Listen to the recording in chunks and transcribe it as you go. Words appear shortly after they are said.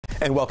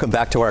And welcome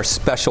back to our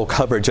special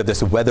coverage of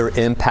this weather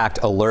impact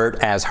alert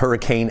as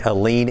Hurricane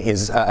Helene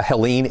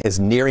is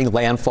nearing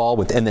landfall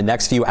within the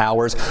next few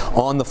hours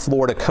on the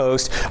Florida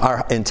coast.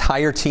 Our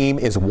entire team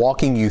is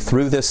walking you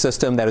through this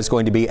system that is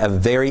going to be a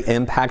very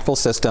impactful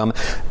system,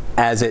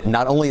 as it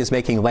not only is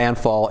making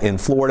landfall in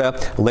Florida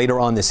later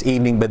on this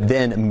evening, but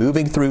then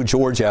moving through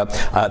Georgia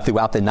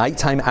throughout the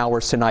nighttime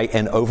hours tonight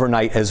and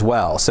overnight as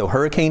well. So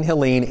Hurricane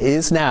Helene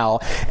is now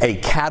a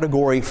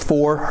Category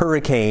 4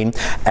 hurricane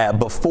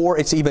before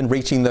it's even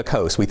reaching the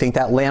coast. We think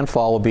that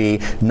landfall will be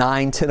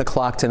 9, 10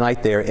 o'clock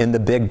tonight there in the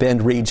Big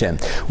Bend region.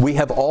 We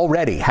have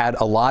already had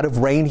a lot of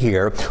rain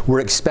here. We're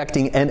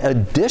expecting an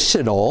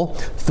additional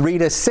 3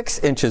 to 6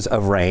 inches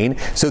of rain.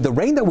 So the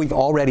rain that we've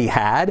already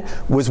had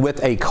was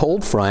with a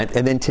cold front.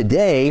 And then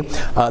today,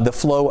 the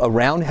flow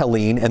around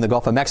Helene and the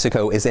Gulf of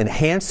Mexico is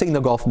enhancing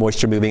the Gulf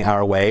moisture moving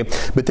our way.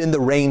 But then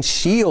the rain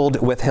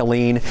shield with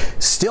Helene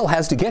still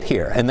has to get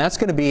here. And that's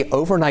going to be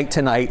overnight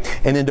tonight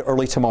and into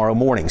early tomorrow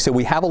morning. So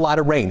we have a lot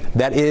of rain.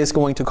 That is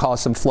going to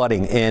cause some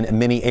flooding in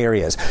many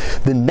areas.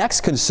 The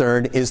next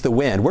concern is the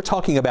wind. We're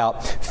talking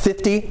about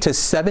 50 to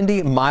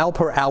 70 mile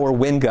per hour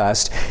wind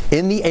gust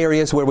in the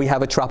areas where we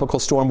have a tropical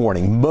storm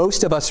warning.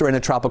 Most of us are in a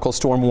tropical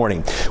storm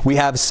warning. We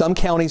have some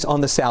counties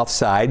on the south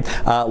side,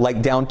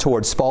 like down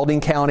towards Spalding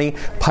County,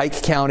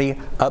 Pike County,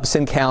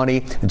 Upson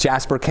County,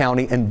 Jasper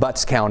County, and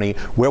Butts County,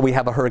 where we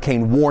have a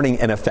hurricane warning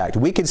in effect.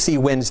 We could see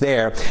winds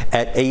there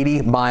at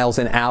 80 miles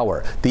an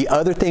hour. The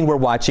other thing we're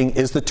watching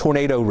is the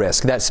tornado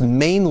risk. That's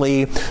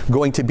mainly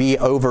going to be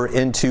over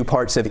into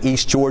parts of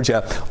East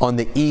Georgia on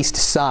the east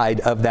side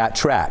of that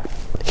track.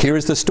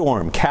 Here's the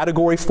storm,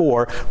 Category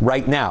 4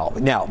 right now.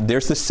 Now,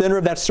 there's the center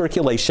of that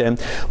circulation,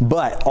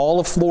 but all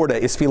of Florida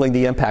is feeling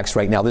the impacts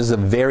right now. This is a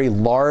very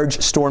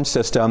large storm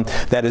system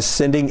that is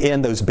sending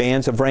in those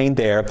bands of rain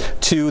there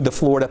to the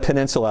Florida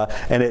Peninsula.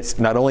 And it's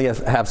not only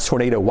have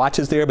tornado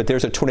watches there, but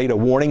there's a tornado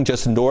warning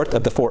just north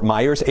of the Fort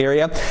Myers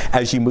area.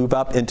 As you move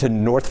up into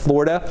North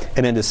Florida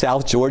and into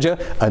South Georgia,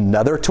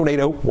 another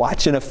tornado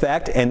watch in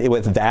effect. And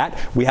with that,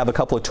 we have a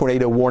couple of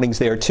tornado warnings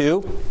there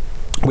too.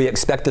 We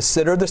expect the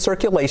center of the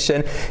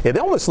circulation. It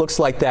almost looks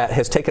like that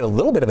has taken a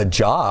little bit of a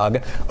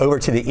jog over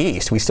to the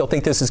east. We still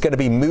think this is going to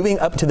be moving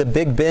up to the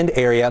Big Bend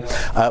area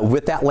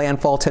with that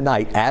landfall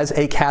tonight as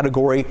a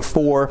Category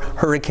 4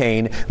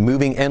 hurricane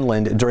moving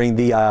inland during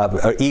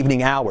the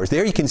evening hours.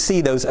 There you can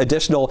see those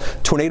additional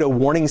tornado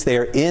warnings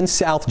there in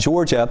South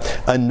Georgia,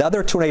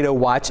 another tornado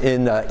watch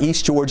in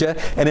East Georgia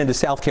and into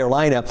South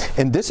Carolina.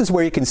 And this is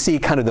where you can see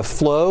kind of the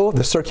flow,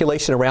 the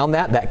circulation around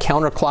that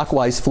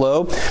counterclockwise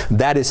flow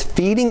that is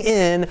feeding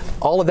in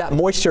all of that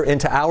moisture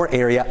into our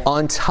area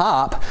on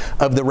top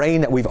of the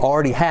rain that we've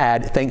already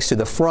had thanks to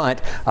the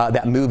front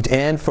that moved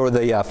in for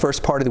the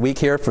first part of the week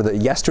here for the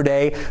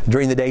yesterday,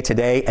 during the day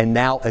today, and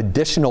now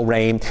additional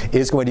rain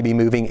is going to be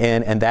moving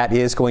in, and that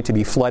is going to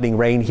be flooding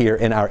rain here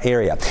in our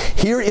area.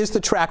 Here is the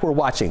track we're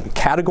watching,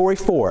 Category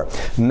 4,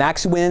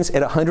 max winds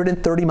at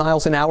 130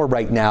 miles an hour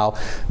right now.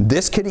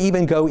 This could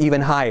even go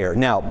even higher.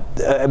 Now,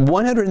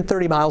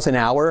 130 miles an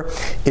hour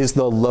is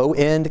the low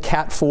end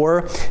Cat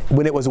 4.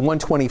 When it was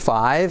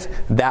 125,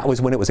 that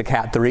was when it was a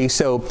Cat 3.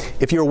 So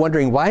if you're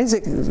wondering why is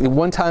it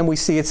one time we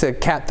see it's a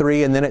Cat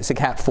 3 and then it's a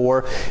Cat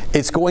 4,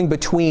 it's going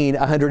between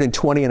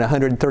 120 and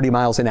 130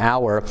 miles an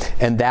hour,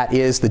 and that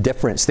is the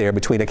difference there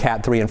between a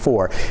Cat 3 and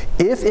 4.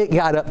 If it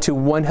got up to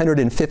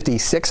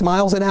 156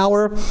 miles an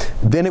hour,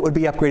 then it would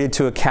be upgraded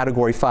to a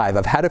Category 5.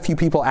 I've had a few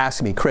people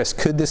ask me, Chris,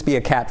 could this be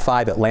a Cat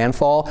 5 at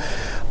landfall?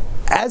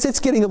 As it's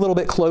getting a little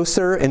bit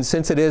closer, and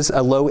since it is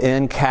a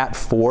low-end Cat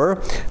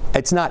 4,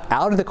 it's not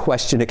out of the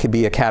question it could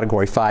be a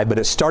Category 5, but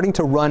it's starting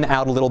to run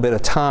out a little bit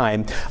of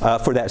time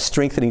for that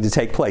strengthening to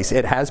take place.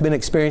 It has been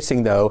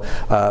experiencing, though,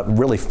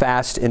 really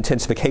fast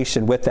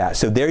intensification with that.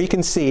 So there you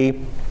can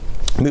see,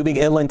 moving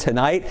inland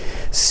tonight,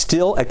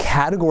 still a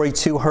Category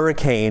 2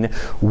 hurricane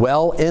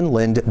well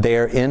inland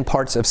there in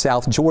parts of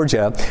South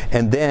Georgia,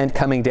 and then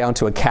coming down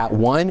to a Cat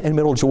 1 in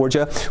middle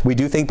Georgia. We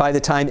do think by the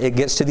time it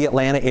gets to the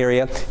Atlanta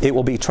area, it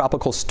will be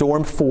tropical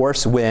storm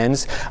force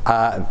winds,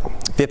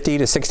 50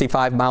 to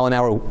 65 mile an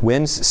hour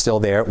winds still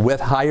there with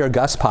higher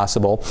gusts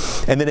possible.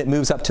 And then it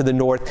moves up to the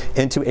north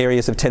into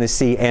areas of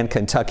Tennessee and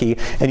Kentucky.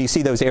 And you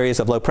see those areas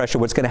of low pressure.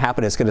 What's going to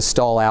happen is it's going to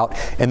stall out,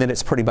 and then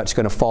it's pretty much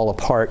going to fall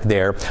apart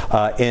there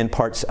in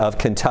parts of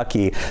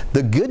Kentucky.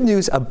 The good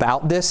news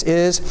about this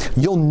is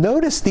you'll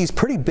notice these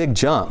pretty big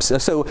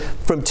jumps. So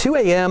from 2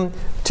 a.m.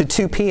 to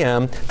 2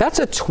 p.m., that's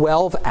a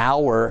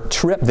 12-hour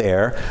trip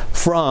there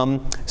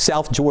from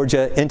South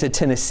Georgia into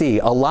Tennessee.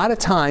 A lot of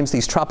times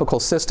these tropical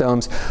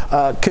systems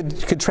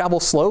could travel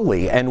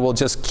slowly and will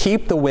just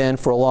keep the wind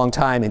for a long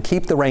time and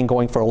keep the rain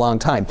going for a long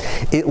time.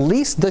 At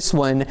least this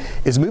one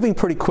is moving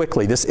pretty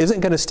quickly. This isn't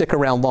going to stick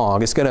around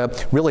long. It's going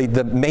to really,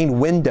 the main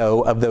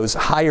window of those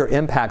higher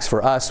impacts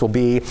for us will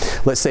be,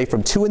 let's say,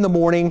 from 2 in the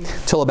morning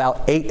till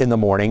about 8 in the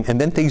morning, and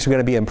then things are going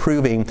to be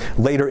improving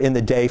later in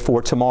the day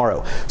for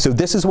tomorrow. So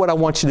this is what I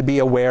want you to be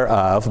aware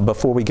of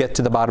before we get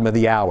to the bottom of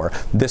the hour.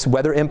 This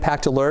weather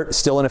impact alert is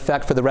still in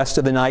effect for the rest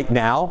of the night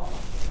now.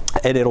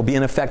 and it'll be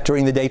in effect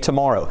during the day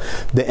tomorrow.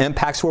 The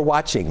impacts we're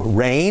watching: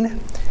 rain,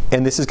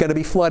 and this is going to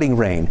be flooding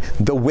rain.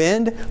 The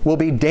wind will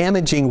be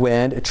damaging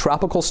wind,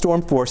 tropical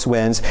storm force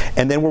winds,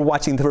 and then we're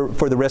watching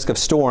for the risk of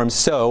storms.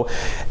 So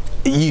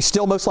you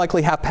still most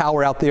likely have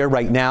power out there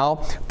right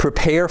now.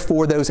 Prepare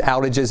for those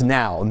outages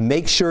now.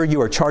 Make sure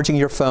you are charging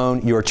your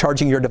phone, you are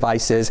charging your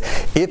devices.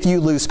 If you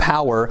lose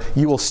power,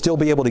 you will still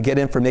be able to get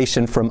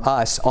information from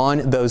us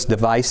on those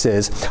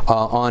devices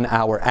on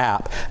our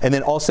app. And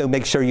then also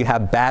make sure you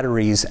have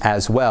batteries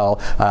as well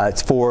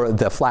for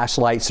the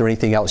flashlights or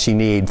anything else you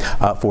need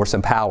for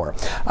some power.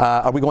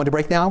 Are we going to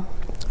break now?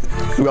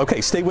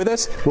 Okay, stay with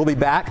us. We'll be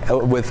back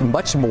with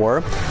much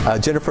more.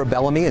 Jennifer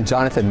Bellamy and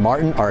Jonathan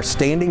Martin are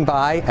standing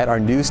by at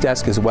our news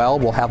desk as well.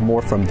 We'll have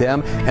more from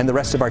them and the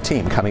rest of our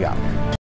team coming up.